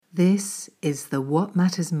This is the What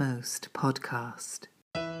Matters Most podcast.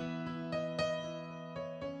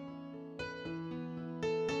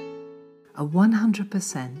 A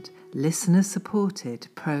 100% listener-supported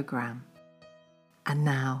program. And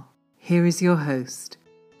now, here is your host,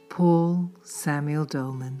 Paul Samuel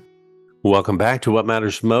Dolman. Welcome back to What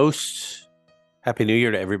Matters Most. Happy New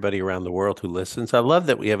Year to everybody around the world who listens. I love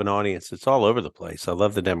that we have an audience that's all over the place. I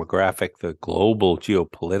love the demographic, the global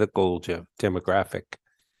geopolitical demographic,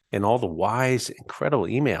 and all the wise, incredible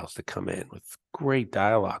emails that come in with great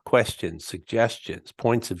dialogue, questions, suggestions,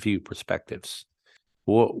 points of view, perspectives.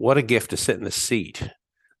 What a gift to sit in the seat.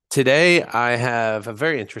 Today, I have a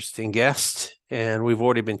very interesting guest, and we've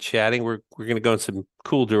already been chatting. We're going to go in some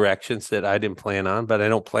cool directions that I didn't plan on, but I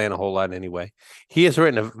don't plan a whole lot anyway. He has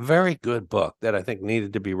written a very good book that I think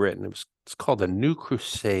needed to be written. It's called The New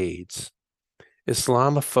Crusades,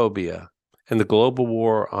 Islamophobia and the Global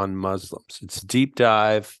War on Muslims. It's a deep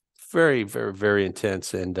dive, very, very, very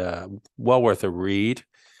intense, and well worth a read.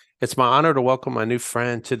 It's my honor to welcome my new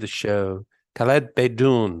friend to the show, Khaled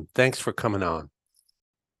Beydoun. Thanks for coming on.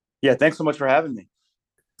 Yeah, thanks so much for having me.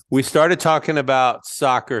 We started talking about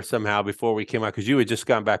soccer somehow before we came out because you had just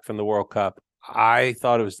gotten back from the World Cup. I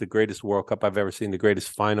thought it was the greatest World Cup I've ever seen, the greatest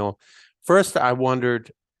final. First, I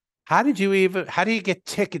wondered, how do you get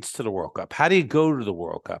tickets to the World Cup? How do you go to the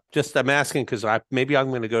World Cup? I'm asking because maybe I'm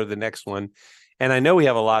going to go to the next one. And I know we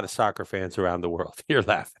have a lot of soccer fans around the world. You're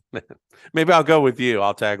laughing. Maybe I'll go with you.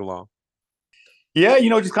 I'll tag along. Yeah, it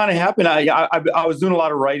just kind of happened. I was doing a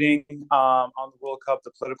lot of writing on the World Cup, the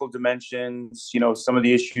political dimensions, some of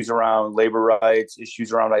the issues around labor rights,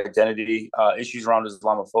 issues around identity, issues around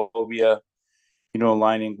Islamophobia,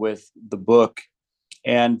 aligning with the book.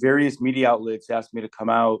 And various media outlets asked me to come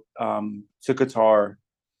out to Qatar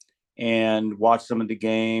and watch some of the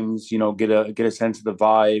games, get a sense of the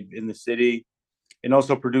vibe in the city, and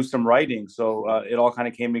also produce some writing. So it all kind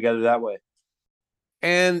of came together that way.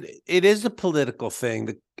 And it is a political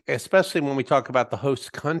thing, especially when we talk about the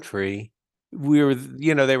host country.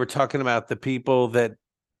 They were talking about the people that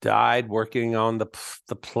died working on the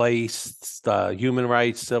place, the human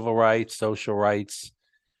rights, civil rights, social rights.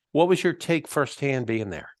 What was your take firsthand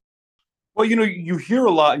being there? Well, you hear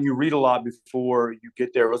a lot and you read a lot before you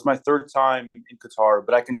get there. It was my third time in Qatar,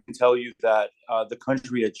 but I can tell you that the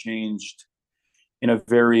country had changed in a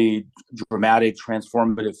very dramatic,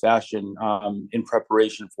 transformative fashion in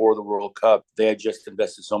preparation for the World Cup. They had just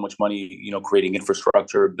invested so much money, creating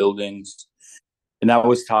infrastructure, buildings, and that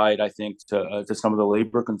was tied, I think, to some of the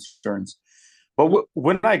labor concerns. But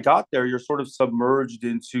when I got there, you're sort of submerged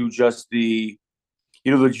into just the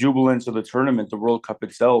jubilance of the tournament, the World Cup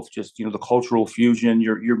itself, just, the cultural fusion.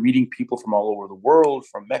 You're meeting people from all over the world,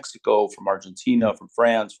 from Mexico, from Argentina, from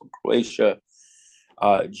France, from Croatia,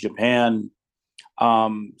 Japan.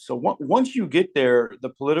 So once you get there, the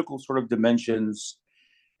political sort of dimensions,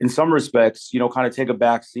 in some respects, kind of take a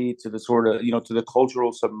back seat to the sort of, to the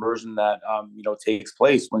cultural submersion that, takes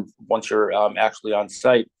place once you're actually on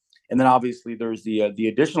site. And then obviously there's the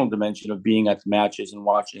additional dimension of being at the matches and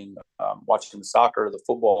watching the soccer, the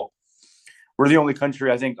football. We're the only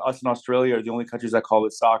country, I think us and Australia are the only countries that call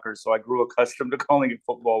it soccer. So I grew accustomed to calling it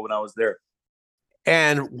football when I was there.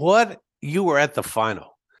 And you were at the final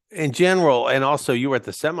in general, and also you were at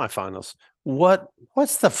the semifinals.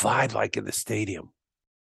 What's the vibe like in the stadium?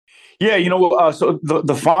 Yeah, so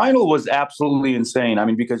the final was absolutely insane. I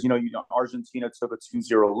mean, because, Argentina took a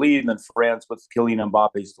 2-0 lead, and then France with Kylian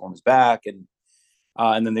Mbappe storms back,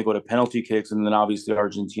 and then they go to penalty kicks, and then obviously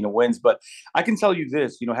Argentina wins. But I can tell you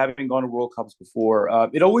this, having gone to World Cups before,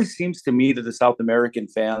 it always seems to me that the South American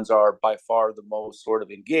fans are by far the most sort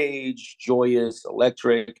of engaged, joyous,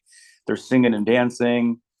 electric. They're singing and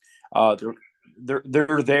dancing.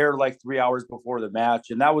 They're there like 3 hours before the match,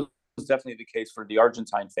 and that was definitely the case for the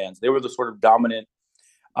Argentine fans. They were the sort of dominant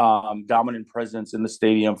presence in the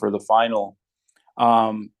stadium for the final.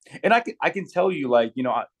 And I can tell you, like,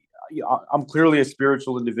 I'm clearly a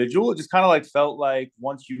spiritual individual. It just kind of like felt like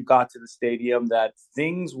once you got to the stadium that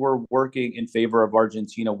things were working in favor of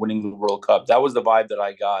Argentina winning the World Cup. That was the vibe that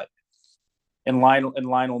I got. And Lionel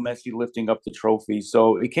Messi lifting up the trophy.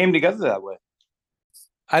 So it came together that way.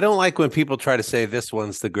 I don't like when people try to say this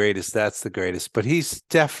one's the greatest, that's the greatest, but he's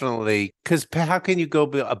definitely, because how can you go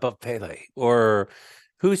above Pele? Or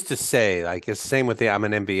who's to say? Like, it's the same with I'm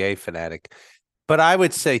an NBA fanatic, but I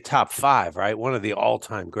would say top 5, right? One of the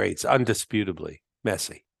all-time greats, undisputably,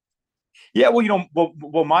 Messi. Yeah,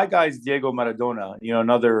 well, my guy's Diego Maradona,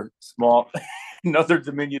 another small, another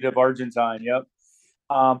diminutive Argentine. Yep.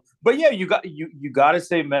 But yeah, you got to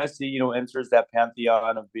say Messi, enters that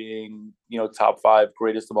pantheon of being, top five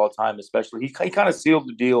greatest of all time. Especially he kind of sealed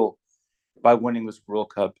the deal by winning this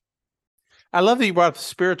World Cup. I love that you brought up the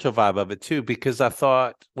spiritual vibe of it too, because I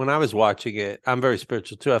thought when I was watching it, I'm very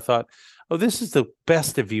spiritual too. I thought, oh, this is the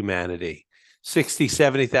best of humanity. 60,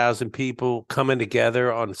 70,000 people coming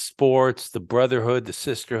together on sports, the brotherhood, the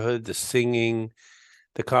sisterhood, the singing,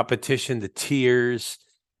 the competition, the tears.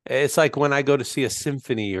 It's like when I go to see a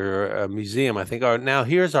symphony or a museum, I think, oh, now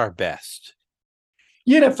here's our best.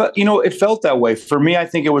 Yeah, it felt that way for me. I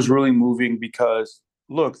think it was really moving because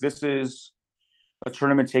look, this is a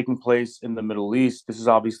tournament taking place in the Middle East. This is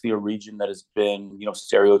obviously a region that has been,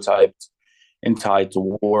 stereotyped and tied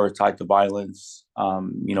to war, tied to violence,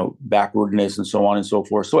 backwardness, and so on and so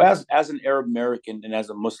forth. So, as an Arab American and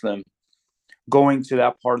as a Muslim, going to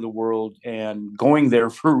that part of the world and going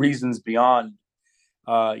there for reasons beyond,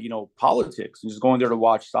 politics, and just going there to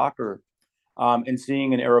watch soccer, and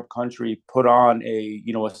seeing an Arab country put on a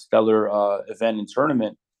stellar event and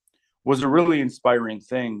tournament was a really inspiring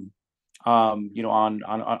thing. On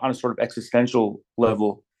a sort of existential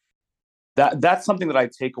level, that's something that I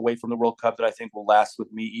take away from the World Cup that I think will last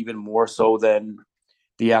with me even more so than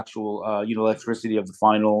the actual electricity of the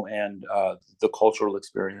final and the cultural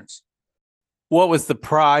experience. What was the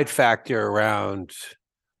pride factor around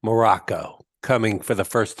Morocco coming for the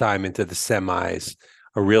first time into the semis?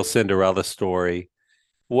 A real Cinderella story.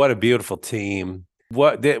 What a beautiful team.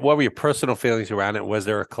 What were your personal feelings around it? Was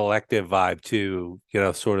there a collective vibe too?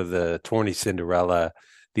 Sort of the tourney Cinderella,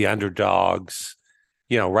 the underdogs,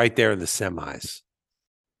 right there in the semis.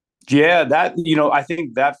 Yeah, I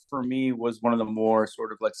think that for me was one of the more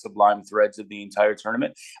sort of like sublime threads of the entire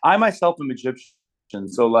tournament. I myself am Egyptian,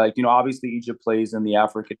 so obviously Egypt plays in the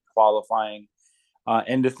African qualifying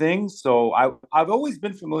end of things. So I've always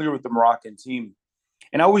been familiar with the Moroccan team.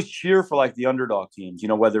 And I always cheer for like the underdog teams,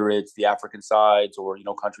 whether it's the African sides or,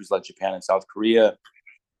 countries like Japan and South Korea.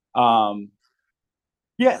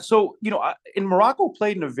 Yeah. So, in Morocco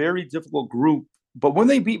played in a very difficult group, but when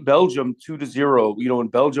they beat Belgium 2-0,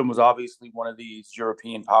 and Belgium was obviously one of these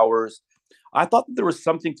European powers, I thought that there was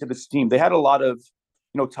something to this team. They had a lot of,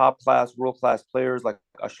 top class, world class players like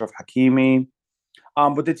Ashraf Hakimi.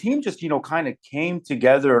 But the team just, kind of came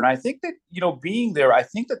together. And I think that, being there, I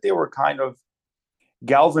think that they were kind of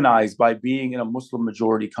galvanized by being in a Muslim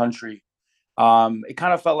majority country. It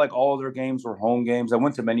kind of felt like all of their games were home games. I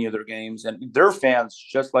went to many of their games, and their fans,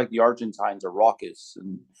 just like the Argentines, are raucous,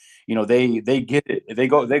 and they get it. They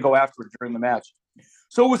go after it during the match.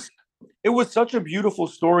 So it was such a beautiful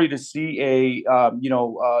story to see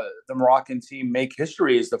the Moroccan team make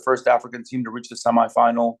history as the first African team to reach the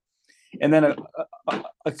semifinal, and then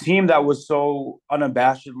a team that was so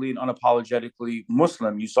unabashedly and unapologetically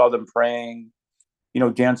Muslim. You saw them praying,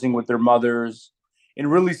 dancing with their mothers and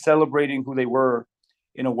really celebrating who they were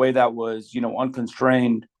in a way that was,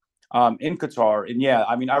 unconstrained in Qatar. And yeah,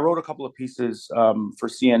 I mean, I wrote a couple of pieces for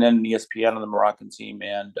CNN and ESPN on the Moroccan team.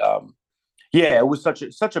 And yeah, it was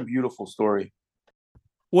such a beautiful story.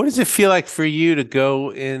 What does it feel like for you to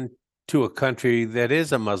go into a country that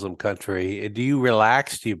is a Muslim country? Do you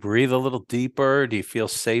relax? Do you breathe a little deeper? Do you feel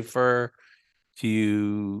safer?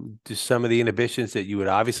 Do some of the inhibitions that you would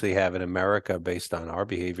obviously have in America based on our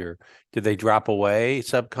behavior, do they drop away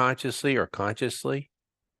subconsciously or consciously?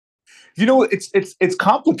 It's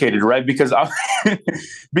complicated, right? Because I'm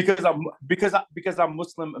because I'm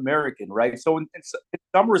Muslim American, right? So in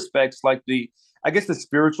some respects, like I guess the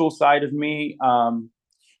spiritual side of me,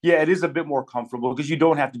 yeah, it is a bit more comfortable because you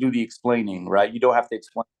don't have to do the explaining, right? You don't have to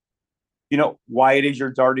explain why it is you're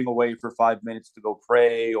darting away for 5 minutes to go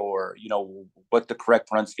pray, or what the correct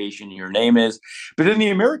pronunciation of your name is. But then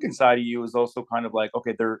the American side of you is also kind of like,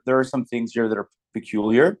 okay, there are some things here that are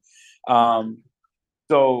peculiar.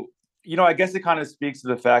 So I guess it kind of speaks to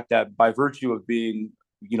the fact that by virtue of being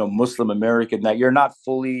Muslim American, that you're not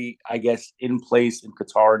fully, I guess, in place in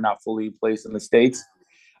Qatar, not fully in place in the States.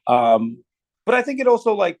 But I think it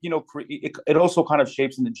also it also kind of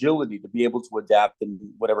shapes an agility to be able to adapt in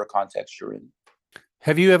whatever context you're in.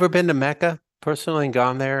 Have you ever been to Mecca personally and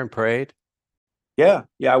gone there and prayed? Yeah.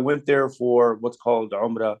 I went there for what's called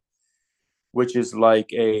Umrah, which is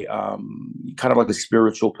like a kind of like a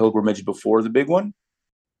spiritual pilgrimage before the big one.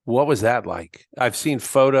 What was that like? I've seen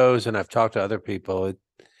photos and I've talked to other people. It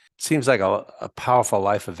seems like a powerful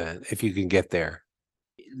life event if you can get there.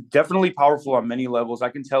 Definitely powerful on many levels. I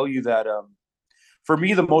can tell you that for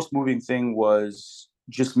me, the most moving thing was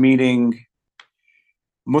just meeting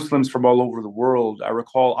Muslims from all over the world. I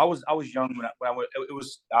recall I was young when I went.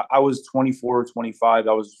 I was 24 or 25.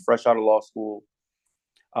 I was fresh out of law school.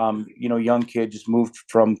 young kid, just moved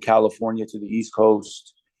from California to the East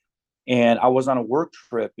Coast. And I was on a work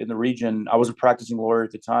trip in the region. I was a practicing lawyer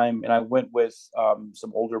at the time, and I went with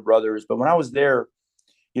some older brothers. But when I was there,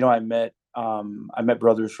 I met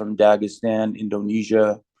brothers from Dagestan,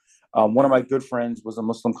 Indonesia. One of my good friends was a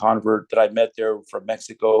Muslim convert that I met there from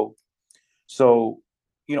Mexico. So,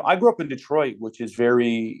 I grew up in Detroit, which is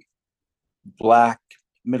very Black,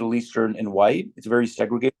 Middle Eastern, and white. It's very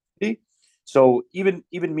segregated. So even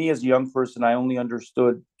me as a young person, I only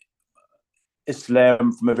understood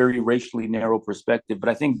Islam from a very racially narrow perspective. But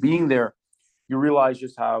I think being there, you realize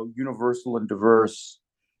just how universal and diverse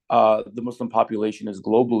the Muslim population is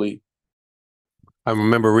globally. I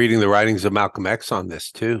remember reading the writings of Malcolm X on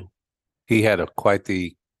this too. He had quite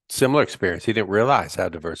the similar experience. He didn't realize how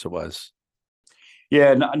diverse it was.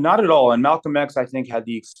 Yeah, not at all. And Malcolm X, I think, had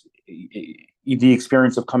the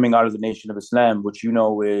experience of coming out of the Nation of Islam, which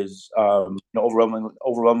is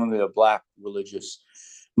overwhelmingly a Black religious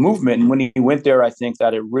movement. And when he went there, I think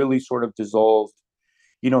that it really sort of dissolved,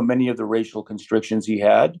 many of the racial constrictions he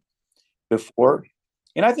had before.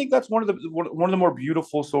 And I think that's one of the more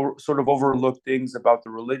beautiful, sort of overlooked things about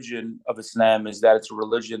the religion of Islam is that it's a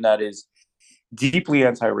religion that is deeply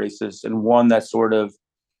anti-racist and one that sort of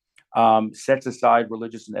sets aside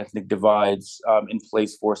religious and ethnic divides in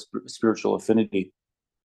place for spiritual affinity.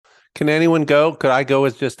 Can anyone go? Could I go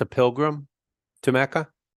as just a pilgrim to Mecca?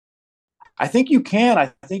 I think you can.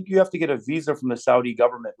 I think you have to get a visa from the Saudi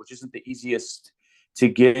government, which isn't the easiest to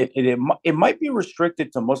get. It might be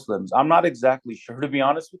restricted to Muslims. I'm not exactly sure, to be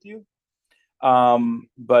honest with you.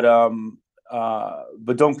 But don't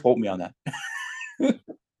quote me on that.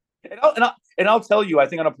 And I'll tell you, I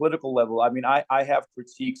think on a political level, I mean, I have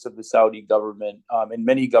critiques of the Saudi government and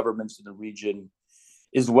many governments in the region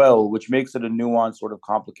as well, which makes it a nuanced, sort of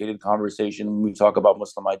complicated conversation when we talk about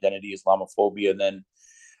Muslim identity, Islamophobia, and then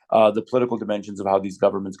the political dimensions of how these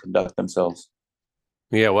governments conduct themselves.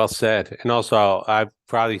 Yeah, well said. And also, I've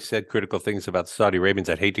probably said critical things about the Saudi Arabians.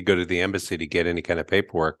 I'd hate to go to the embassy to get any kind of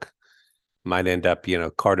paperwork. Might end up,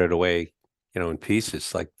 carted away, in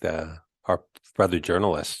pieces, like our brother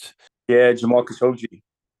journalist. Yeah, Jamal Khashoggi.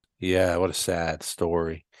 Yeah, what a sad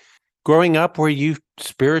story. Growing up, were you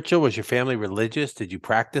spiritual? Was your family religious? Did you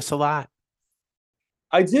practice a lot?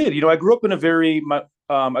 I did. I grew up in I grew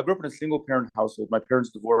up in a single parent household. My parents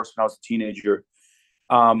divorced when I was a teenager.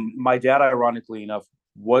 My dad, ironically enough,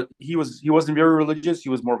 he wasn't very religious. He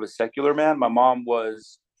was more of a secular man. My mom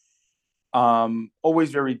was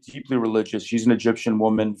always very deeply religious. She's an Egyptian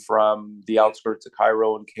woman from the outskirts of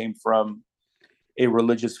Cairo and came from a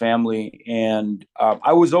religious family. And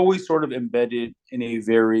I was always sort of embedded in a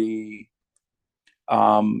very,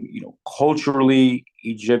 culturally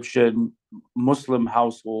Egyptian Muslim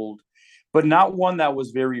household, but not one that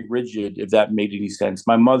was very rigid, if that made any sense.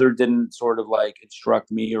 My mother didn't sort of like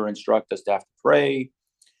instruct me or instruct us to have to pray.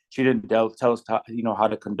 She didn't tell us how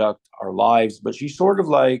to conduct our lives, but she sort of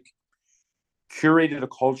like curated a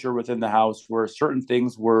culture within the house where certain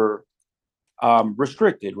things were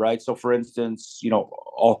restricted, right? So, for instance,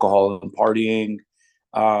 alcohol and partying.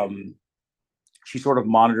 She sort of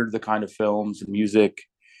monitored the kind of films and music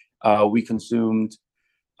we consumed.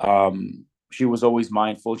 She was always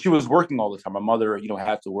mindful. She was working all the time. My mother,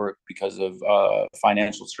 had to work because of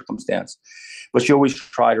financial circumstance, but she always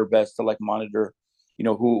tried her best to like monitor,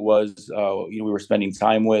 who it was, we were spending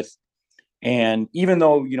time with. And even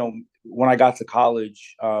though, when I got to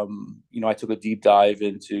college, I took a deep dive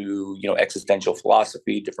into, existential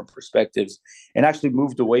philosophy, different perspectives, and actually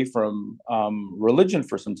moved away from religion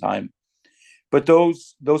for some time. But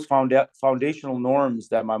those foundational norms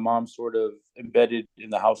that my mom sort of embedded in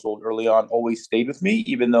the household early on always stayed with me,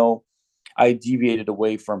 even though I deviated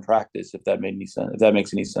away from practice, if that made any sense, if that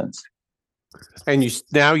makes any sense. And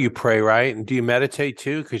now you pray, right? And do you meditate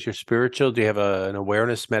too? Because you're spiritual. Do you have an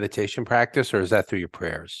awareness meditation practice, or is that through your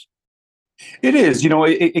prayers? It is,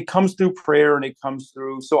 it comes through prayer and it comes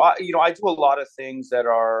through. So I do a lot of things that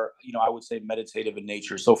are, I would say meditative in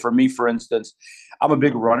nature. So for me, for instance, I'm a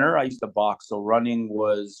big runner. I used to box. So running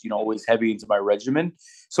was, always heavy into my regimen.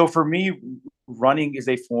 So for me, running is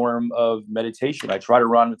a form of meditation. I try to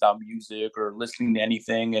run without music or listening to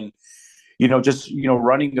anything. And, just,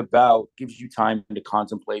 running about gives you time to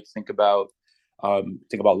contemplate, think about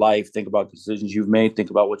life, think about decisions you've made, think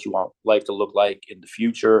about what you want life to look like in the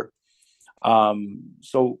future.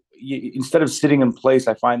 So instead of sitting in place,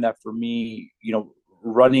 I find that for me,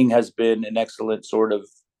 running has been an excellent sort of,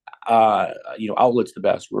 outlet's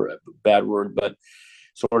the bad word, but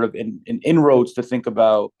sort of in inroads to think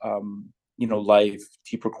about, life,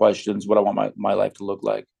 deeper questions, what I want my life to look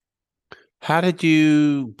like. How did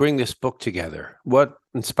you bring this book together? What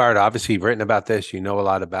inspired? Obviously, you've written about this. You know a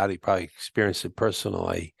lot about it. You probably experienced it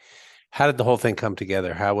personally. How did the whole thing come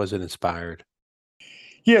together? How was it inspired?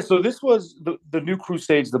 Yeah, so this was the New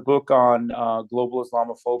Crusades, the book on global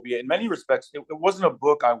Islamophobia. In many respects, it wasn't a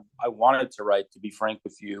book I wanted to write, to be frank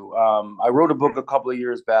with you. I wrote a book a couple of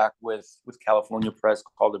years back with California Press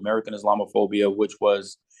called American Islamophobia, which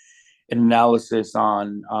was an analysis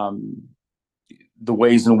on the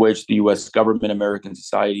ways in which the U.S. government, American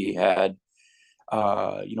society had,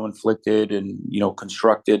 inflicted and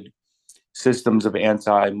constructed systems of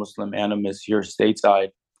anti-Muslim animus here stateside.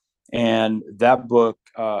 And that book,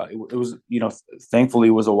 it was, thankfully,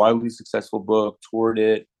 it was a wildly successful book. Toured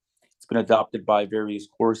it. It's been adopted by various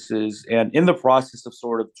courses. And in the process of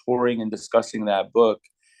sort of touring and discussing that book,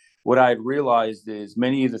 what I had realized is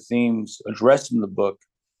many of the themes addressed in the book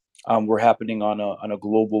were happening on a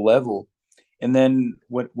global level. And then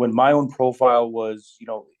when my own profile was,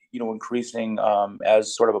 increasing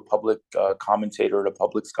as sort of a public commentator and a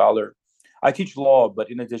public scholar, I teach law, but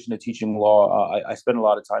in addition to teaching law, I spend a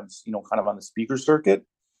lot of time, kind of on the speaker circuit.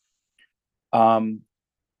 Um,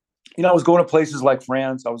 I was going to places like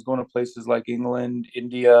France, I was going to places like England,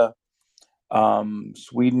 India,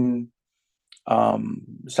 Sweden,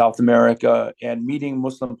 South America, and meeting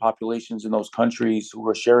Muslim populations in those countries who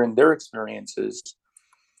were sharing their experiences.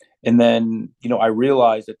 And then, I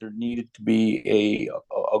realized that there needed to be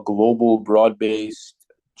a global, broad-based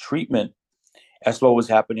treatment as to what was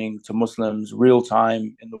happening to Muslims real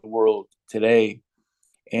time in the world today.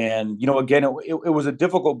 And, again, it was a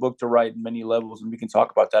difficult book to write in many levels, and we can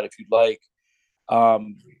talk about that if you'd like.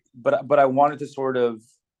 Um, but I wanted to sort of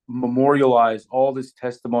memorialize all this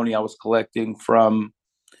testimony I was collecting from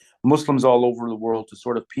Muslims all over the world to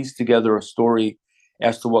sort of piece together a story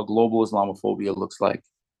as to what global Islamophobia looks like.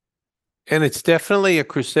 And it's definitely a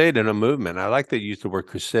crusade and a movement. I like that you use the word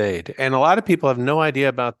crusade. And a lot of people have no idea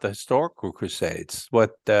about the historical crusades,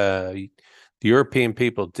 what the European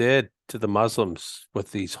people did to the Muslims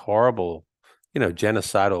with these horrible,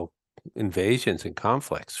 genocidal invasions and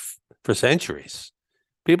conflicts for centuries.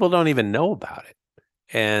 People don't even know about it.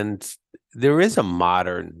 And there is a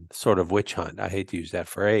modern sort of witch hunt. I hate to use that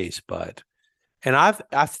phrase, but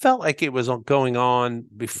I felt like it was going on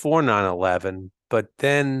before 9/11, but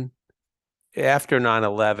then after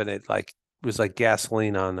 9/11, it was like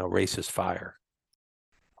gasoline on a racist fire.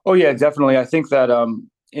 Oh yeah, definitely. I think that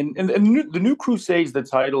in the New Crusades, the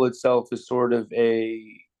title itself is sort of a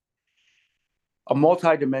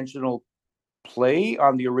multi-dimensional play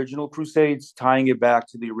on the original Crusades, tying it back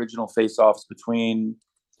to the original face-offs between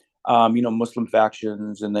Muslim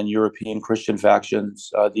factions and then European Christian factions,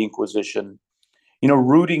 the Inquisition.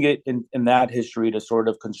 Rooting it in that history to sort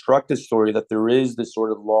of construct a story that there is this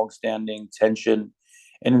sort of long-standing tension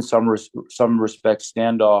and in some respects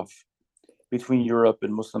standoff between Europe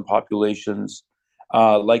and Muslim populations,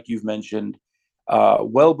 like you've mentioned,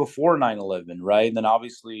 well before 9/11, right? And then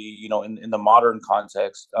obviously, in the modern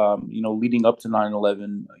context, leading up to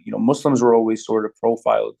 9/11, Muslims were always sort of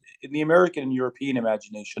profiled in the American and European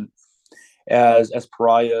imagination as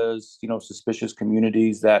pariahs, suspicious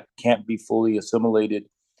communities that can't be fully assimilated.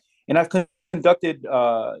 And I've conducted,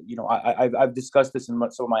 I've discussed this in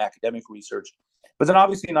some of my academic research. But then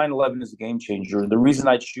obviously 9/11 is a game changer. The reason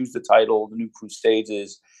I choose the title, The New Crusades,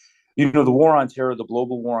 is, the war on terror, the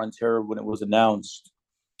global war on terror, when it was announced,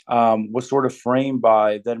 was sort of framed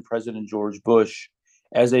by then President George Bush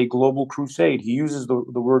as a global crusade. He uses the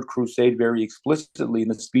word crusade very explicitly in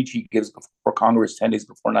the speech he gives before Congress 10 days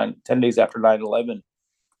after 9/11.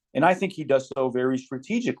 And I think he does so very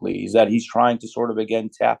strategically, is that he's trying to sort of, again,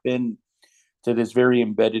 tap in to this very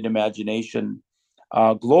embedded imagination,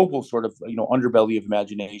 global sort of, underbelly of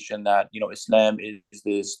imagination that, Islam is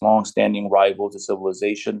this long-standing rival to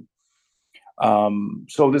civilization.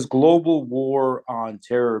 So this global war on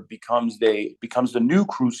terror becomes the new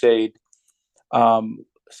crusade,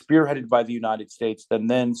 spearheaded by the United States, and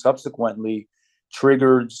then subsequently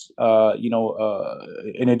triggers,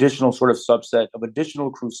 an additional sort of subset of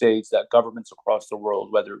additional crusades that governments across the world,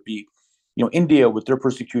 whether it be, India with their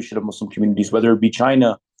persecution of Muslim communities, whether it be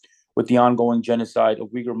China with the ongoing genocide of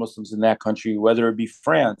Uyghur Muslims in that country, whether it be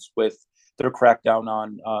France with their crackdown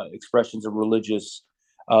on expressions of religious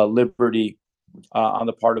liberty on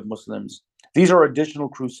the part of Muslims. These are additional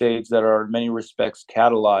crusades that are in many respects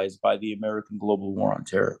catalyzed by the American global war on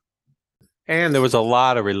terror. And there was a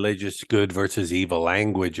lot of religious good versus evil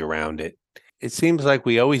language around it. It seems like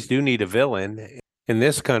we always do need a villain. In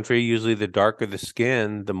this country, usually the darker the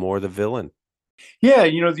skin, the more the villain. Yeah,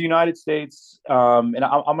 the United States, and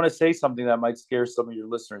I'm going to say something that might scare some of your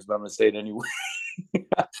listeners, but I'm going to say it anyway.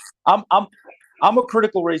 I'm I'm I'm a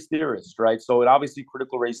critical race theorist, right? So, and obviously,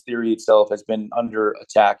 critical race theory itself has been under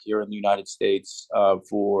attack here in the United States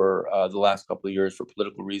for the last couple of years for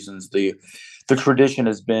political reasons. The tradition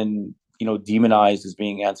has been, demonized as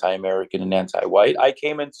being anti-American and anti-white. I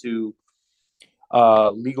came into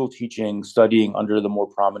legal teaching, studying under the more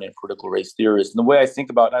prominent critical race theorists. And the way I think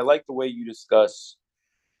about it, I like the way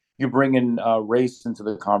you bring in race into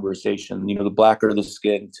the conversation. The blacker the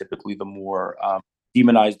skin, typically the more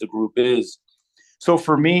demonized the group is. So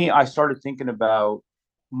for me, I started thinking about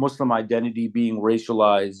Muslim identity being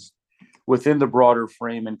racialized within the broader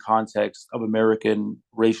frame and context of American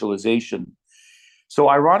racialization. So,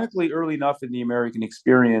 ironically, early enough in the American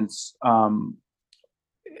experience,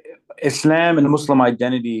 Islam and Muslim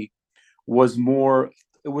identity was more,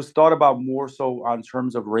 it was thought about more so on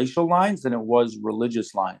terms of racial lines than it was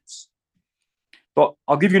religious lines. So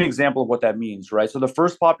I'll give you an example of what that means, right? So the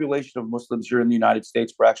first population of Muslims here in the United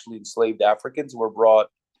States were actually enslaved Africans who were brought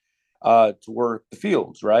to work the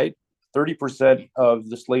fields, right? 30% of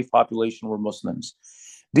the slave population were Muslims.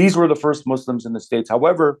 These were the first Muslims in the States.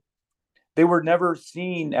 However, they were never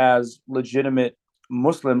seen as legitimate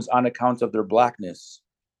Muslims on account of their blackness.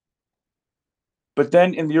 But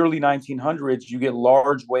then in the early 1900s, you get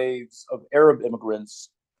large waves of Arab immigrants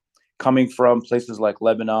coming from places like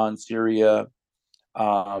Lebanon, Syria,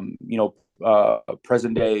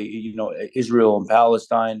 present day, Israel and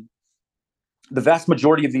Palestine. The vast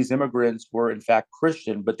majority of these immigrants were, in fact,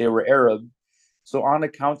 Christian, but they were Arab. So, on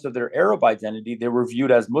account of their Arab identity, they were viewed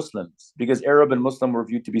as Muslims because Arab and Muslim were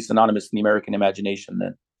viewed to be synonymous in the American imagination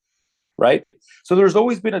then, right? So, there's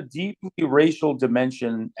always been a deeply racial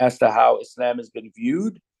dimension as to how Islam has been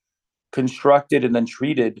viewed, constructed, and then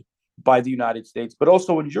treated by the United States, but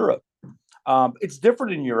also in Europe. It's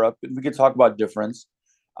different in Europe, and we could talk about difference.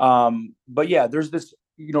 But yeah, there's this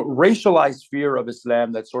racialized fear of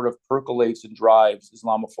Islam that sort of percolates and drives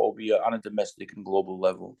Islamophobia on a domestic and global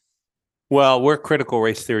level. Well, we're critical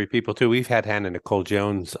race theory people too. We've had Hannah Nicole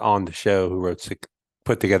Jones on the show who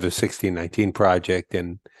put together 1619 Project.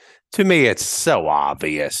 And to me, it's so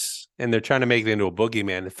obvious. And they're trying to make it into a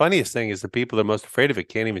boogeyman. The funniest thing is the people that are most afraid of it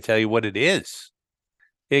can't even tell you what it is.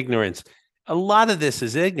 Ignorance. A lot of this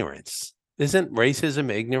is ignorance. Isn't racism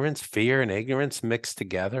ignorance, fear and ignorance mixed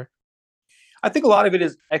together? I think a lot of it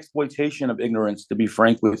is exploitation of ignorance, to be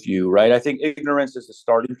frank with you, right? I think ignorance is the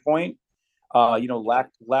starting point.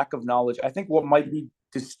 Lack of knowledge. I think what might be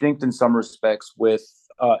distinct in some respects with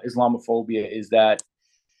Islamophobia is that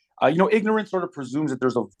ignorance sort of presumes that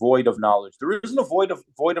there's a void of knowledge. There isn't a void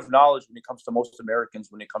of knowledge when it comes to most Americans.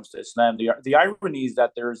 When it comes to Islam, the irony is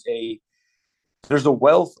that there's a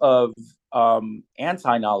wealth of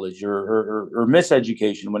anti-knowledge or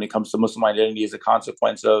miseducation when it comes to Muslim identity as a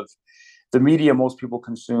consequence of the media most people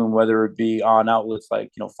consume, whether it be on outlets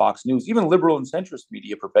like Fox News. Even liberal and centrist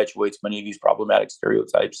media perpetuates many of these problematic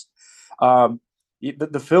stereotypes.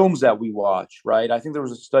 The films that we watch, right? I think there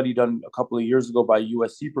was a study done a couple of years ago by a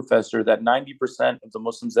USC professor that 90% of the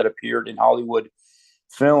Muslims that appeared in Hollywood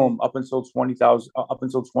film up until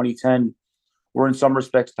 2010 were in some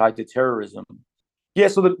respects tied to terrorism. Yeah,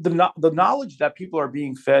 so the knowledge that people are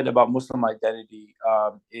being fed about Muslim identity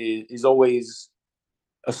is always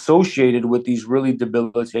associated with these really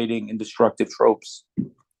debilitating and destructive tropes.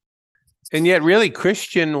 And yet, really,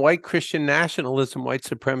 white Christian nationalism, white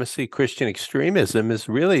supremacy, Christian extremism is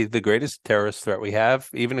really the greatest terrorist threat we have,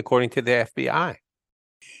 even according to the FBI.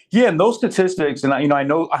 Yeah, and those statistics, and I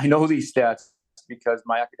know these stats because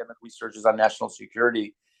my academic research is on national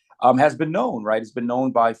security. Has been known, right? It's been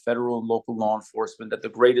known by federal and local law enforcement that the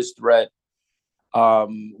greatest threat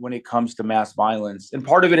when it comes to mass violence, and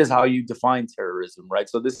part of it is how you define terrorism, right?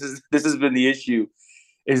 So this has been the issue,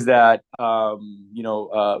 is that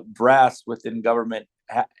brass within government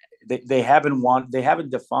they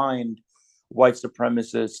haven't defined white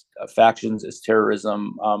supremacist factions as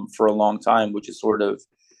terrorism for a long time, which has sort of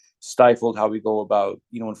stifled how we go about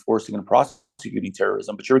enforcing and prosecuting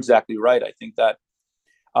terrorism. But you're exactly right. I think that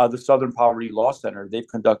the Southern Poverty Law Center, they've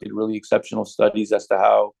conducted really exceptional studies as to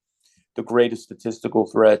how the greatest statistical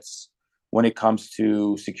threats when it comes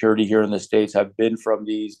to security here in the States have been from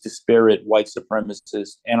these disparate white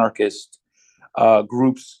supremacist, anarchist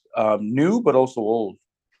groups, new but also old.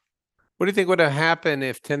 What do you think would have happened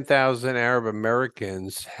if 10,000 Arab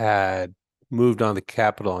Americans had moved on the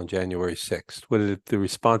Capitol on January 6th? Would the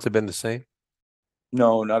response have been the same?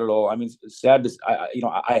 No, not at all. I mean, it's sad.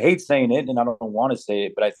 I hate saying it, and I don't want to say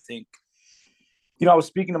it, but I think, I was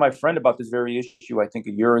speaking to my friend about this very issue, I think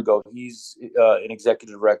a year ago. He's an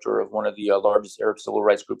executive director of one of the largest Arab civil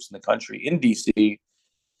rights groups in the country in DC.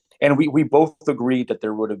 And we both agreed that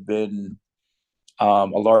there would have been a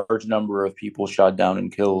large number of people shot down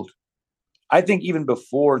and killed. I think even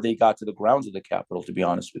before they got to the grounds of the Capitol, to be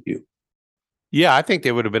honest with you. Yeah, I think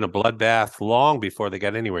there would have been a bloodbath long before they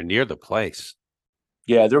got anywhere near the place.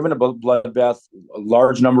 Yeah, there have been a bloodbath. A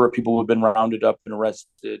large number of people have been rounded up and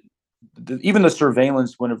arrested. Even the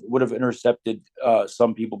surveillance would have intercepted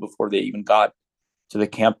some people before they even got to the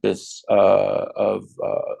campus of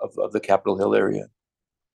the Capitol Hill area.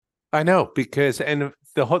 I know, because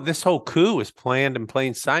this whole coup was planned in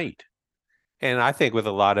plain sight, and I think with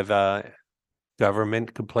a lot of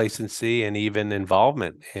government complacency and even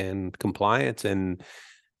involvement and compliance, and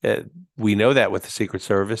we know that with the Secret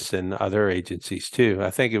Service and other agencies too. I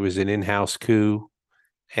think it was an in-house coup,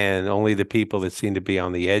 and only the people that seem to be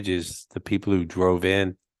on the edges, the people who drove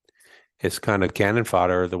in as kind of cannon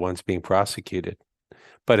fodder, are the ones being prosecuted.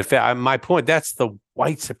 But if my point, that's the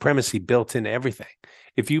white supremacy built into everything.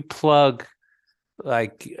 If you plug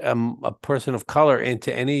like a person of color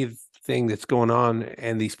into anything that's going on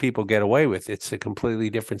and these people get away with, it's a completely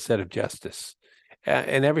different set of justice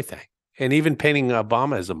and everything. And even painting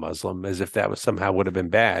Obama as a Muslim as if that was somehow would have been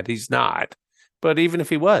bad. He's not. But even if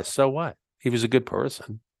he was, so what? He was a good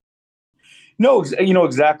person. No,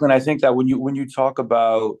 exactly. And I think that when you talk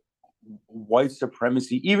about white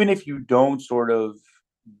supremacy, even if you don't sort of,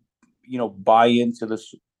 buy into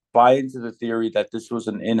the theory that this was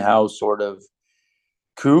an in-house sort of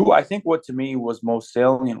coup, I think what to me was most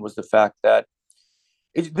salient was the fact that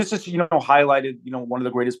this is, highlighted, one of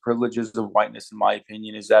the greatest privileges of whiteness, in my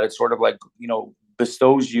opinion, is that it sort of like,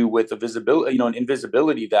 bestows you with a visibility, an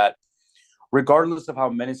invisibility that regardless of how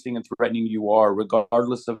menacing and threatening you are,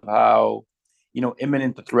 regardless of how,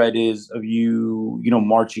 imminent the threat is of you,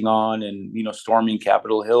 marching on and, storming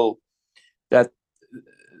Capitol Hill,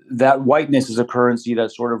 that whiteness is a currency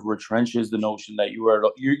that sort of retrenches the notion that you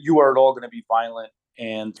are at all going to be violent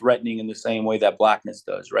and threatening in the same way that blackness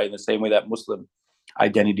does, right? In the same way that Muslim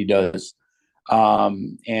identity does.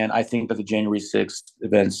 And I think that the January 6th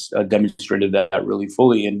events demonstrated that really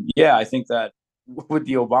fully. And yeah, I think that with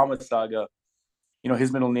the Obama saga,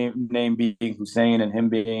 his middle name being Hussein and him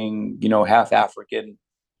being, half African,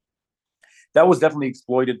 that was definitely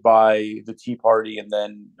exploited by the Tea Party and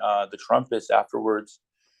then the Trumpists afterwards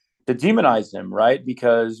to demonize him, right?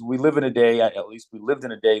 Because we live in a day, at least we lived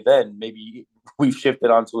in a day then, maybe we've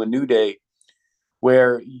shifted onto a new day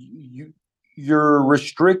where you're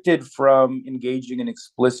restricted from engaging in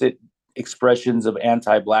explicit expressions of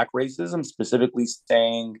anti-Black racism, specifically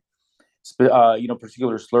saying,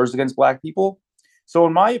 particular slurs against Black people. So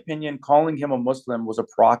in my opinion, calling him a Muslim was a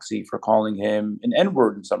proxy for calling him an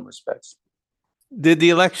N-word in some respects. Did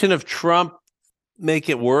the election of Trump make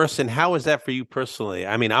it worse? And how was that for you personally?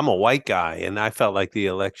 I mean, I'm a white guy, and I felt like the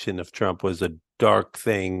election of Trump was a dark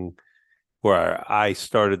thing where I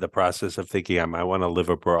started the process of thinking I might want to live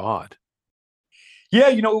abroad. Yeah,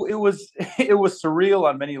 it was surreal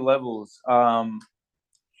on many levels. I'm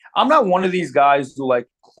not one of these guys who like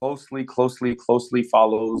closely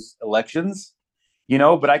follows elections,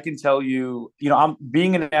 but I can tell you, I'm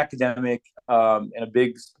being an academic and a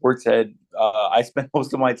big sports head. I spend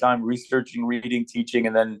most of my time researching, reading, teaching,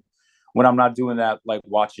 and then when I'm not doing that, like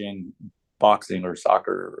watching boxing or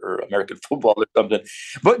soccer or American football or something.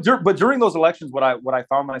 But during those elections, what I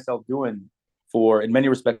found myself doing for, in many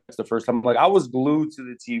respects, the first time, like I was glued to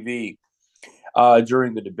the TV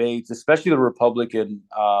during the debates, especially the Republican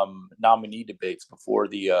nominee debates before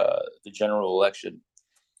the general election.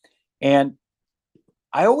 And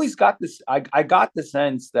I always got this, I got the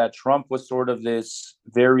sense that Trump was sort of this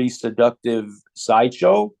very seductive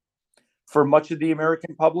sideshow for much of the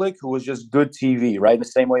American public who was just good TV, right? In the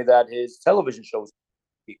same way that his television shows.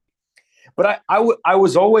 But I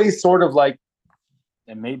was always sort of like,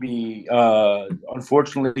 and maybe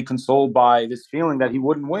unfortunately consoled by this feeling that he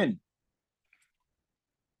wouldn't win,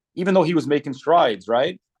 even though he was making strides,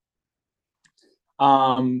 right?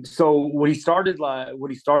 So when he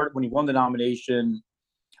won the nomination,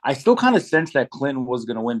 I still kind of sensed that Clinton was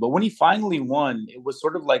going to win. But when he finally won, it was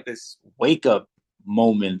sort of like this wake up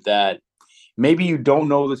moment that maybe you don't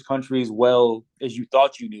know this country as well as you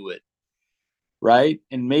thought you knew it. Right.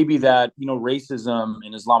 And maybe that, racism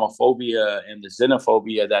and Islamophobia and the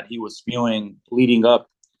xenophobia that he was spewing leading up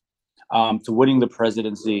to winning the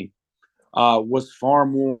presidency was far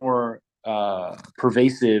more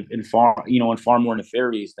pervasive and far more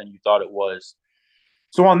nefarious than you thought it was.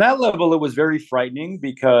 So on that level, it was very frightening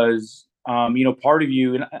because, part of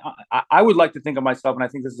you, and I would like to think of myself, and I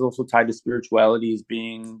think this is also tied to spirituality, as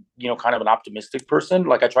being, kind of an optimistic person.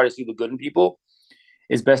 Like I try to see the good in people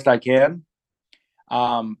as best I can.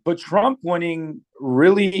 But Trump winning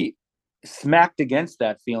really smacked against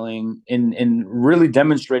that feeling and really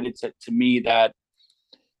demonstrated to me that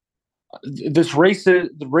the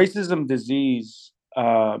racism disease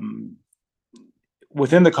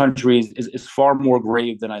within the country is far more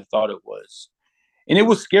grave than I thought it was. And it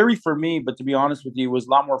was scary for me, but to be honest with you, it was a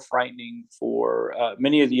lot more frightening for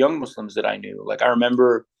many of the young Muslims that I knew. Like I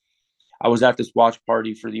remember I was at this watch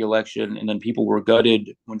party for the election, and then people were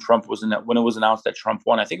gutted when Trump was in that when it was announced that Trump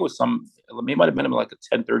won. I think it was it might have been like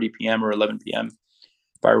a 10:30 p.m. or 11 p.m.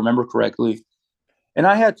 if I remember correctly. And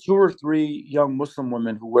I had two or three young Muslim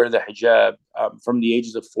women who wear the hijab from the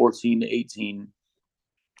ages of 14 to 18.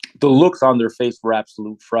 The looks on their face were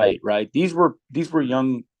absolute fright, right? These were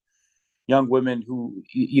young women who,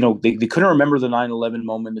 they couldn't remember the 9/11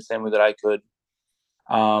 moment the same way that I could.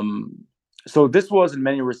 So this was, in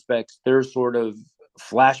many respects, their sort of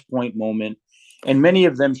flashpoint moment. And many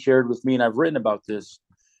of them shared with me, and I've written about this,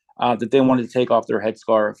 that they wanted to take off their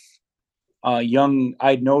headscarf.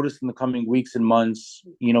 I'd noticed in the coming weeks and months,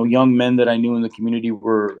 young men that I knew in the community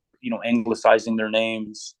were, anglicizing their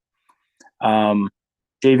names,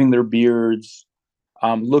 shaving their beards,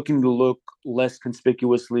 looking to look less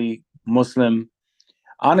conspicuously Muslim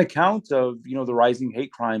on account of, the rising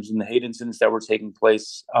hate crimes and the hate incidents that were taking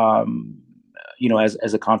place,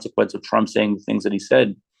 as a consequence of Trump saying the things that he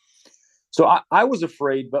said. So I was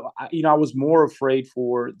afraid, but I was more afraid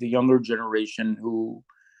for the younger generation who,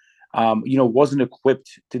 wasn't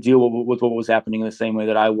equipped to deal with what was happening in the same way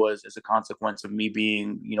that I was as a consequence of me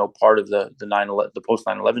being, part of the post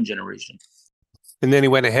 9/11 generation. And then he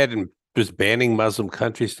went ahead and was banning Muslim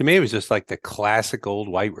countries. To me, it was just like the classic old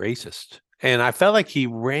white racist. And I felt like he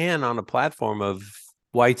ran on a platform of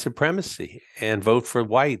white supremacy and vote for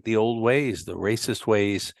white, the old ways, the racist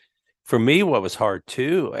ways. For me, what was hard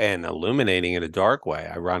too, and illuminating in a dark way,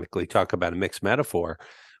 ironically, talk about a mixed metaphor,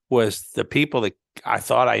 was the people that I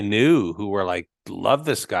thought I knew who were like, love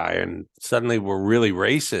this guy, and suddenly were really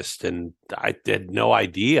racist. And I had no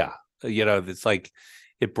idea, it's like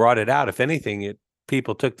it brought it out. If anything,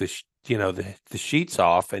 people took the sheets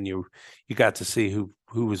off, and you got to see who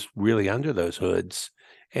was really under those hoods.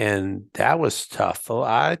 And that was tough. Well,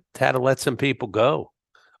 I had to let some people go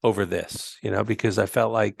over this, because I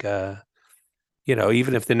felt like,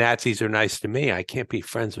 even if the Nazis are nice to me, I can't be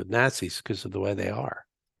friends with Nazis because of the way they are.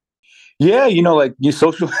 Yeah, like your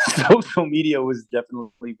social media was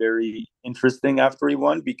definitely very interesting after he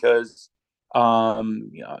won because,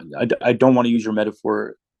 I don't want to use your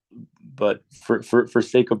metaphor, but for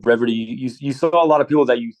sake of brevity, you saw a lot of people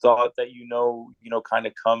that you thought that kind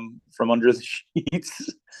of come from under the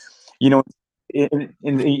sheets,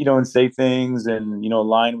 and say things and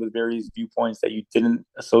align with various viewpoints that you didn't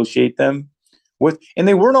associate them with, and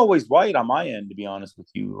they weren't always white on my end, to be honest with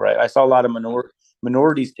you, right? I saw a lot of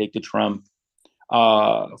minorities take to Trump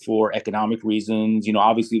for economic reasons.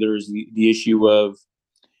 Obviously there's the issue of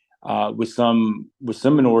with some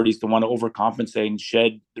minorities to want to overcompensate and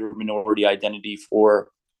shed their minority identity for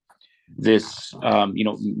this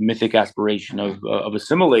mythic aspiration of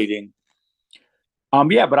assimilating.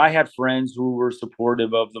 Yeah, but I had friends who were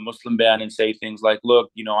supportive of the Muslim ban and say things like,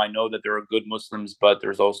 look, I know that there are good Muslims, but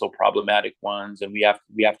there's also problematic ones, and we have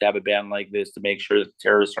to have a ban like this to make sure that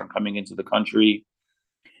terrorists aren't coming into the country.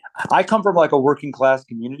 I come from like a working class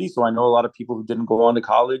community, so I know a lot of people who didn't go on to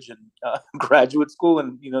college and graduate school,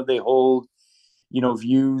 and they hold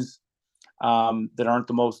views that aren't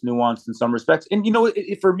the most nuanced in some respects. And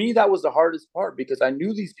for me, that was the hardest part because I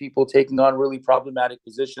knew these people taking on really problematic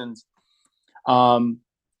positions, and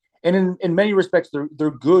in many respects,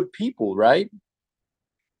 they're good people, right?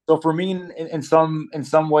 So for me, in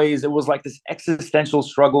some ways, it was like this existential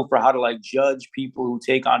struggle for how to like judge people who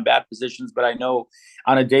take on bad positions. But I know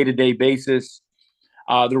on a day-to-day basis,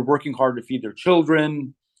 they're working hard to feed their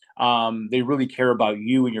children. They really care about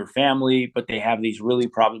you and your family, but they have these really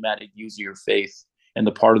problematic views of your faith and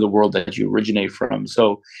the part of the world that you originate from.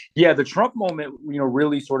 So yeah, the Trump moment,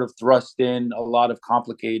 really sort of thrust in a lot of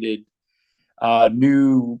complicated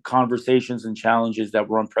new conversations and challenges that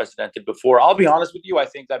were unprecedented before. I'll be honest with you, I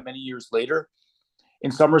think that many years later,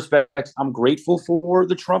 in some respects, I'm grateful for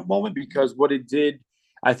the Trump moment because what it did,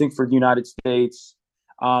 I think, for the United States,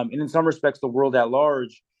 and in some respects, the world at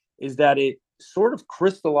large, is that it sort of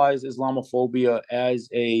crystallized Islamophobia as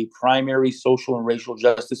a primary social and racial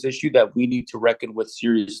justice issue that we need to reckon with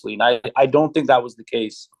seriously. And I don't think that was the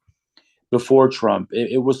case before Trump.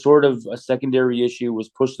 It was sort of a secondary issue, was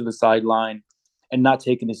pushed to the sideline and not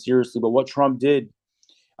taken as seriously. But what Trump did,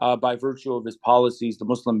 by virtue of his policies, the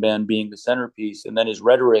Muslim ban being the centerpiece, and then his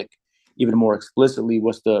rhetoric, even more explicitly,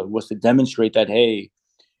 was to demonstrate that, hey,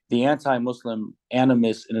 the anti-Muslim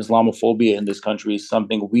animus and Islamophobia in this country is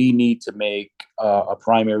something we need to make a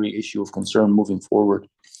primary issue of concern moving forward.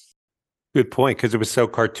 Good point, because it was so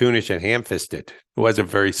cartoonish and ham-fisted. It wasn't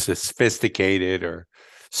very sophisticated or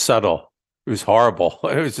subtle. It was horrible.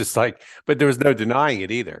 It was just like, but there was no denying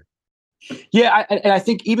it either. Yeah, and I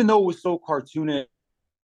think even though it was so cartoonish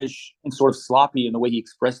and sort of sloppy in the way he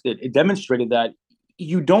expressed it, it demonstrated that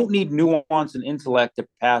you don't need nuance and intellect to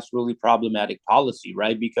pass really problematic policy,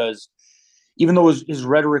 right? Because even though his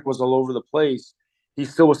rhetoric was all over the place, he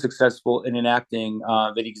still was successful in enacting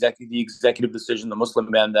the executive decision, the Muslim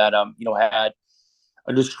ban that had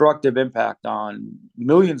a destructive impact on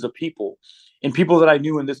millions of people and people that I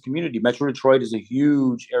knew in this community. Metro Detroit is a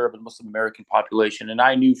huge Arab and Muslim American population, and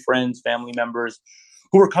I knew friends, family members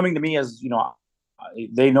who were coming to me as,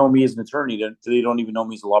 they know me as an attorney. They don't even know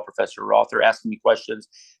me as a law professor or author, asking me questions.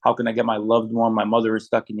 How can I get my loved one? My mother is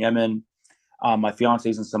stuck in Yemen. My fiance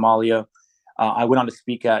is in Somalia. I went on to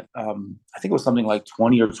speak at, I think it was something like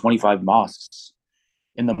 20 or 25 mosques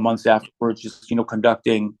in the months afterwards, just,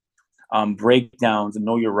 conducting breakdowns and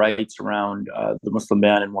know your rights around the Muslim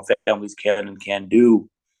ban and what families can and can do.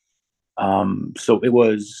 So it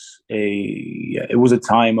was a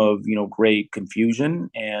time of, great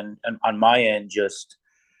confusion and on my end, just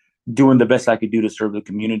doing the best I could do to serve the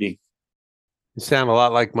community. You sound a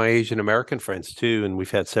lot like my Asian American friends too. And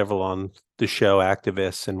we've had several on the show,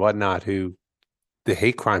 activists and whatnot, who the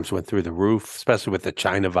hate crimes went through the roof, especially with the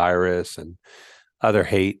China virus and other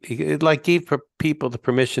hate. It like gave people the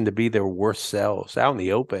permission to be their worst selves out in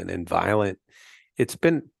the open and violent. It's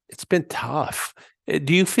been tough.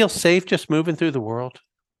 Do you feel safe just moving through the world?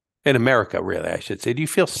 In America, really, I should say. Do you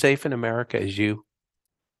feel safe in America as you?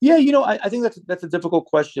 Yeah, I think that's a difficult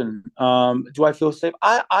question. Do I feel safe?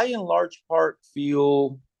 I in large part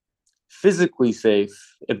feel physically safe,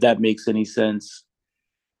 if that makes any sense.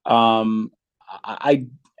 I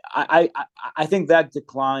think that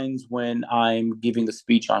declines when I'm giving a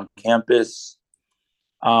speech on campus,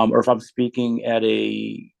 or if I'm speaking at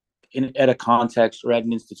a context or at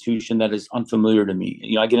an institution that is unfamiliar to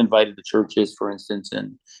me. I get invited to churches, for instance,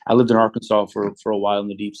 and I lived in Arkansas for a while in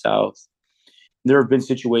the Deep South. There have been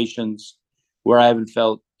situations where I haven't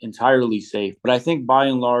felt entirely safe, but I think by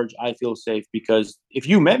and large, I feel safe because if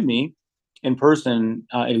you met me in person,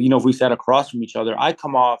 if we sat across from each other, I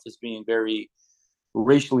come off as being very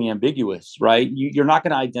racially ambiguous, right? You're not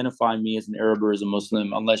going to identify me as an Arab or as a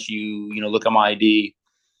Muslim unless you look at my ID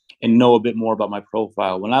and know a bit more about my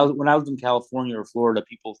profile. When I was in California or Florida,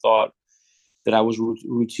 people thought that I was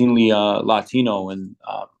routinely Latino, and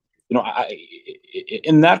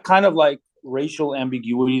in that kind of like racial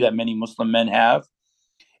ambiguity that many Muslim men have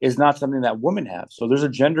is not something that women have. So there's a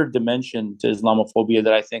gender dimension to Islamophobia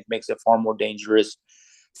that I think makes it far more dangerous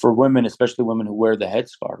for women, especially women who wear the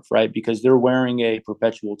headscarf, right? Because they're wearing a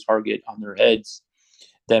perpetual target on their heads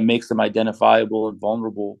that makes them identifiable and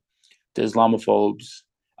vulnerable to Islamophobes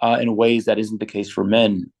in ways that isn't the case for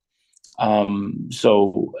men.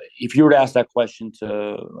 So if you were to ask that question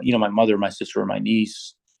to, my mother, my sister, or my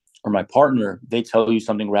niece, or my partner, they tell you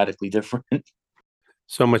something radically different.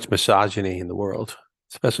 So much misogyny in the world,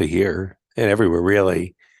 especially here and everywhere,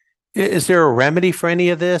 really. Is there a remedy for any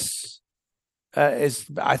of this?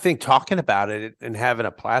 I think talking about it and having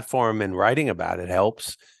a platform and writing about it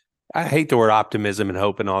helps. I hate the word optimism and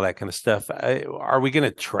hope and all that kind of stuff. Are we going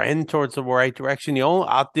to trend towards the right direction? The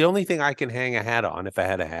only thing I can hang a hat on, if I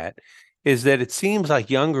had a hat, is that it seems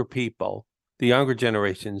like younger people, the younger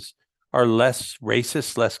generations, are less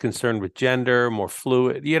racist, less concerned with gender, more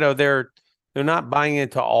fluid. They're not buying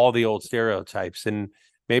into all the old stereotypes, and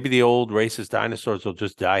maybe the old racist dinosaurs will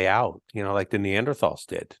just die out, like the Neanderthals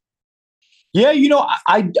did. Yeah,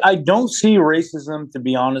 I don't see racism, to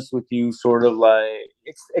be honest with you, sort of like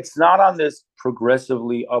it's not on this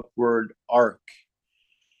progressively upward arc.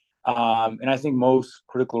 And I think most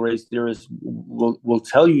critical race theorists will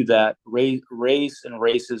tell you that race and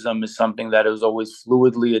racism is something that is always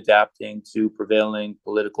fluidly adapting to prevailing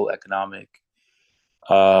political, economic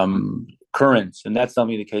currents, and that's not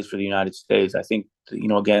only the case for the United States. I think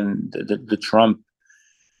again the Trump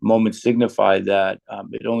moment signified that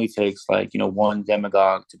it only takes one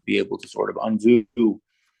demagogue to be able to sort of undo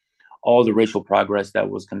all the racial progress that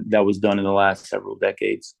was done in the last several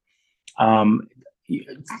decades.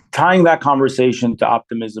 Tying that conversation to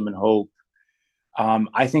optimism and hope,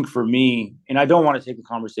 I think for me, and I don't want to take the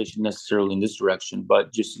conversation necessarily in this direction,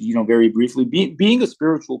 but just very briefly, being a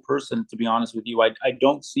spiritual person, to be honest with you, I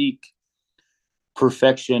don't seek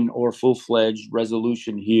perfection or full-fledged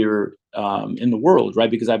resolution here in the world, right?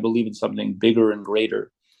 Because I believe in something bigger and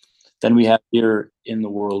greater than we have here in the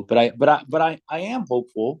world. But I am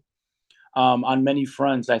hopeful on many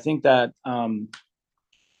fronts. I think that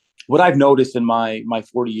what I've noticed in my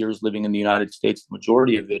 40 years living in the United States, the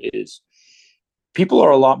majority of it is people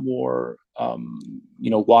are a lot more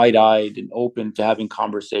wide-eyed and open to having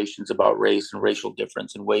conversations about race and racial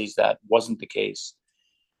difference in ways that wasn't the case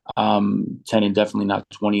 10 and definitely not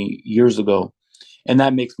 20 years ago. And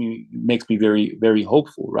that makes me very, very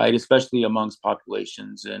hopeful, right? Especially amongst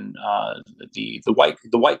populations and the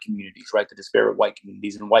white communities, right? The disparate white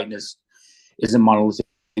communities, and whiteness isn't monolithic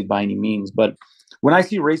by any means. But when I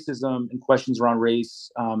see racism and questions around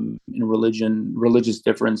race and religion, religious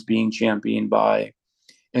difference being championed by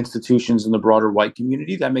institutions in the broader white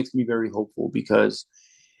community, that makes me very hopeful, because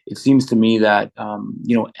it seems to me that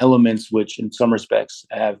elements which in some respects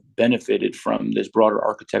have benefited from this broader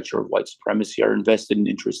architecture of white supremacy are invested and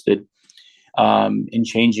interested in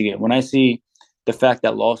changing it. When I see the fact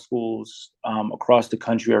that law schools across the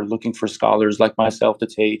country are looking for scholars like myself to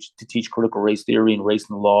teach critical race theory and race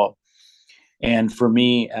in the law, and for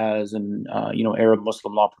me as an Arab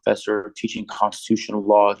Muslim law professor teaching constitutional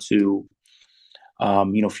law to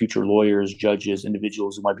future lawyers, judges,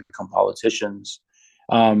 individuals who might become politicians,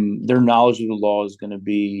 their knowledge of the law is going to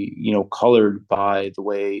be, colored by the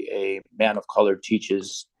way a man of color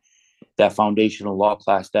teaches that foundational law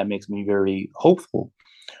class. That makes me very hopeful,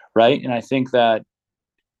 right? And I think that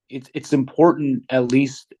it's important, at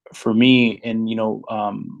least for me, and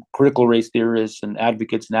critical race theorists and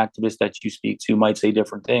advocates and activists that you speak to might say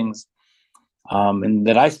different things, and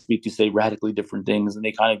that I speak to say radically different things, and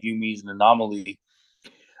they kind of view me as an anomaly.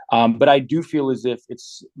 But I do feel as if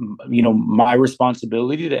it's, my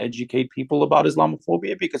responsibility to educate people about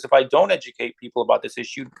Islamophobia, because if I don't educate people about this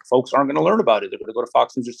issue, folks aren't going to learn about it. They're going to go to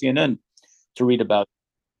Fox News or CNN to read about it.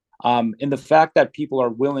 And the fact that people are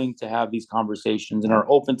willing to have these conversations and are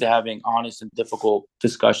open to having honest and difficult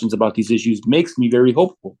discussions about these issues makes me very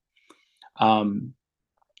hopeful. And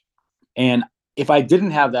if I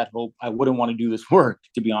didn't have that hope, I wouldn't want to do this work,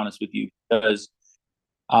 to be honest with you, because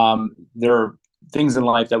there are things in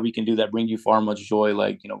life that we can do that bring you far much joy,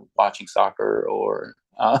 like watching soccer or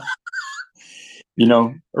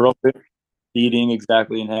or eating,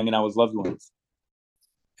 exactly, and hanging out with loved ones.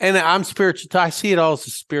 And I'm spiritual. I see it all as a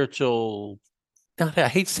spiritual, I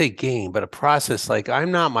hate to say game, but a process. Like,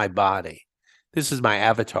 I'm not my body. This is my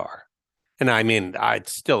avatar. And I mean,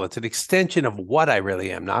 it's an extension of what I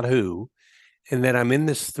really am, not who. And that I'm in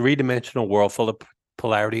this three-dimensional world full of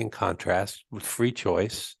polarity and contrast with free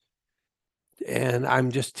choice. And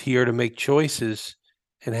I'm just here to make choices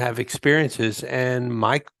and have experiences. And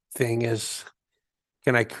my thing is,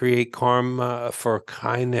 can I create karma for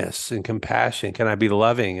kindness and compassion? Can I be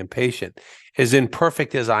loving and patient, as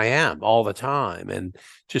imperfect as I am all the time, and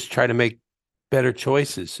just try to make better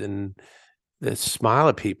choices and smile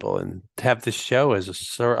at people and have this show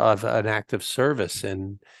as an act of service,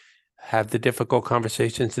 and have the difficult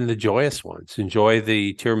conversations and the joyous ones. Enjoy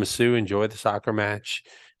the tiramisu, enjoy the soccer match,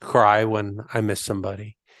 cry when I miss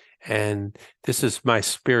somebody. And this is my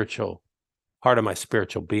part of my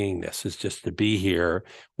spiritual beingness, is just to be here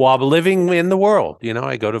while living in the world.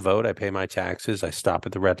 I go to vote, I pay my taxes, I stop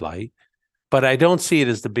at the red light, but I don't see it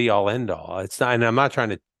as the be all end all. It's not, and I'm not trying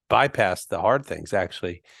to bypass the hard things.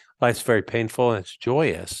 Actually, life's very painful and it's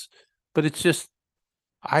joyous, but it's just,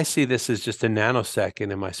 I see this as just a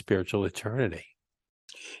nanosecond in my spiritual eternity.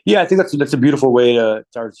 Yeah, I think that's a beautiful way to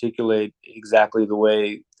articulate exactly the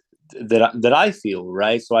way that I feel,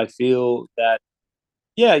 right? So I feel that,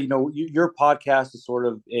 yeah, your podcast is sort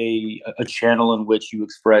of a channel in which you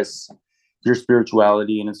express your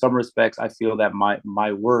spirituality, and in some respects, I feel that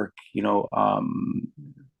my work,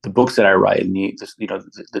 the books that I write and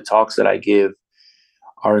the talks that I give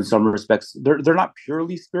are in some respects, they're not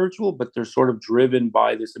purely spiritual, but they're sort of driven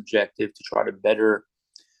by this objective to try to better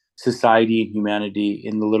society and humanity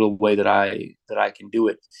in the little way that I can do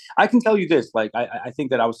it. I can tell you this, like I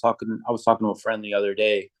think that I was talking to a friend the other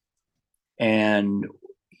day, and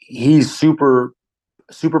he's super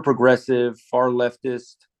progressive, far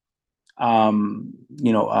leftist, lawyer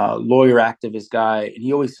activist guy, and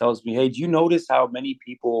he always tells me, "Hey, do you notice how many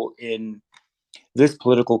people in this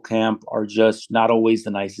political camp are just not always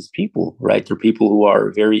the nicest people, right? They're people who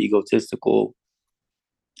are very egotistical.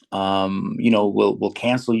 Will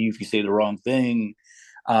cancel you if you say the wrong thing.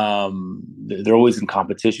 They're always in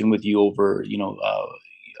competition with you over,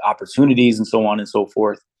 opportunities and so on and so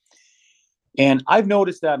forth." And I've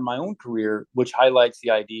noticed that in my own career, which highlights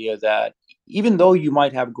the idea that even though you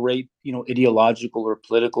might have great, ideological or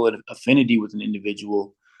political affinity with an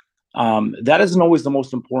individual, That isn't always the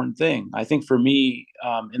most important thing. I think for me,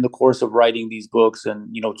 in the course of writing these books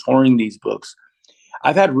and, touring these books,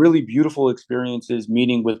 I've had really beautiful experiences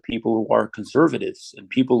meeting with people who are conservatives and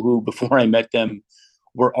people who, before I met them,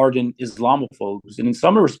 were ardent Islamophobes. And in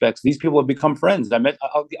some respects, these people have become friends.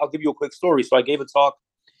 I'll give you a quick story. So I gave a talk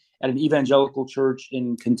at an evangelical church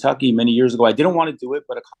in Kentucky many years ago. I didn't want to do it,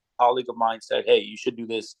 but a colleague of mine said, "Hey, you should do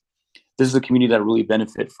this. This is a community that really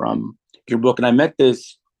benefit from your book." And I met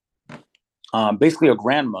this, basically a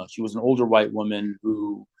grandma. She was an older white woman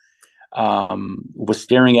who was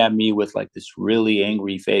staring at me with like this really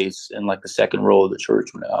angry face in like the second row of the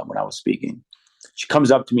church when I was speaking. She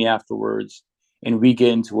comes up to me afterwards and we get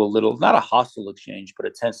into a little, not a hostile exchange, but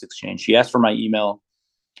a tense exchange. She asked for my email.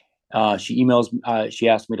 She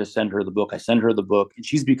asked me to send her the book. I sent her the book and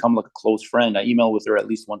she's become like a close friend. I email with her at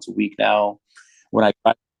least once a week now. When I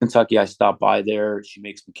got to Kentucky, I stop by there. She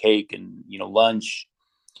makes me cake and, lunch.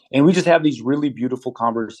 And we just have these really beautiful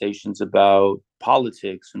conversations about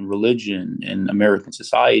politics and religion and American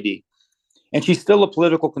society. And she's still a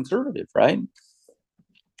political conservative, right?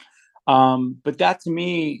 But that to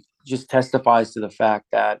me just testifies to the fact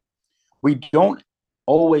that we don't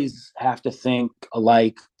always have to think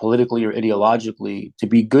alike politically or ideologically to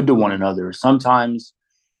be good to one another. Sometimes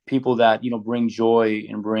people that, bring joy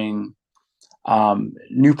and bring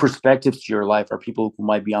new perspectives to your life are people who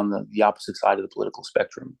might be on the opposite side of the political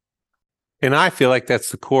spectrum. And I feel like that's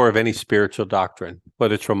the core of any spiritual doctrine,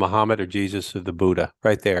 whether it's from Muhammad or Jesus or the Buddha,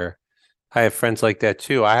 right there. I have friends like that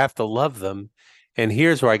too. I have to love them. And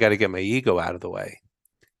here's where I got to get my ego out of the way.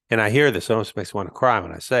 And I hear this, it almost makes me want to cry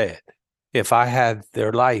when I say it. If I had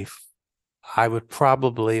their life, I would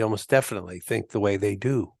probably almost definitely think the way they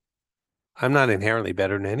do. I'm not inherently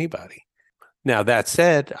better than anybody. Now, that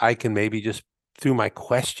said, I can maybe just through my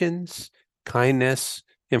questions, kindness,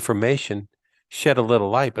 information, shed a little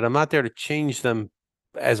light, but I'm not there to change them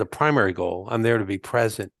as a primary goal. I'm there to be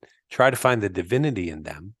present, try to find the divinity in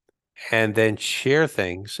them, and then share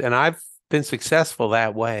things. And I've been successful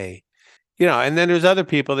that way. And then there's other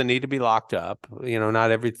people that need to be locked up. Not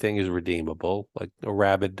everything is redeemable, like a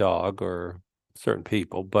rabid dog or certain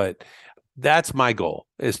people. But that's my goal,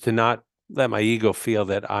 is to not let my ego feel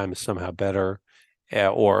that I'm somehow better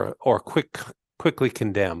or quickly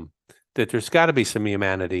condemn. That there's got to be some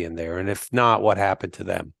humanity in there. And if not, what happened to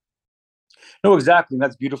them? No, exactly. And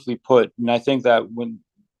that's beautifully put. And I think that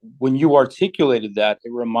when you articulated that,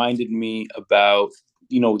 it reminded me about,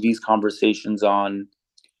 these conversations on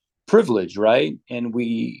privilege, right? And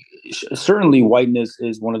certainly whiteness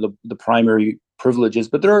is one of the primary privileges,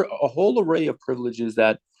 but there are a whole array of privileges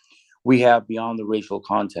that we have beyond the racial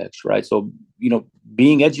context, right? So,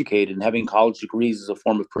 being educated and having college degrees is a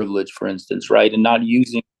form of privilege, for instance, right? And not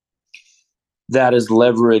using that as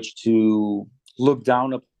leverage to look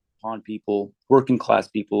down upon people, working class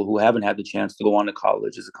people who haven't had the chance to go on to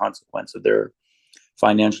college as a consequence of their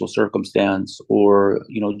financial circumstance, or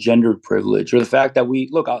gendered privilege, or the fact that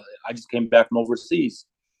I just came back from overseas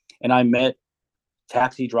and I met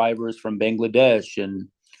taxi drivers from Bangladesh and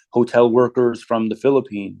hotel workers from the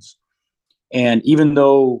Philippines. And even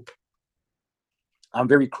though I'm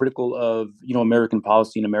very critical of American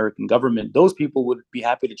policy and American government, those people would be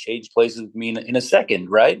happy to change places with me in a second,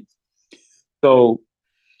 right? So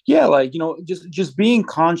yeah, just being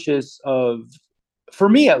conscious of, for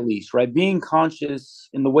me at least, right? Being conscious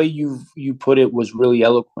in the way you put it was really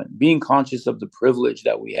eloquent. Being conscious of the privilege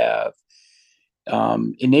that we have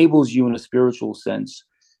enables you in a spiritual sense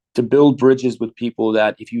to build bridges with people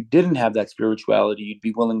that if you didn't have that spirituality, you'd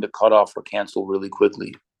be willing to cut off or cancel really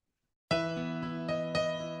quickly.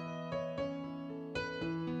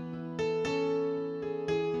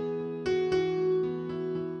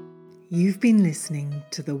 You've been listening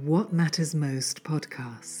to the What Matters Most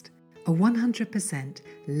podcast, a 100%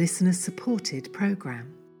 listener-supported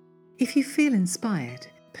program. If you feel inspired,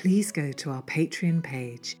 please go to our Patreon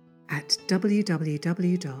page at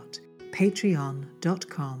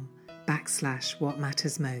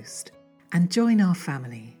www.patreon.com/whatmattersmost and join our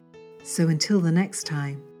family. So until the next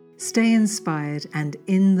time, stay inspired and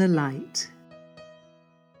in the light.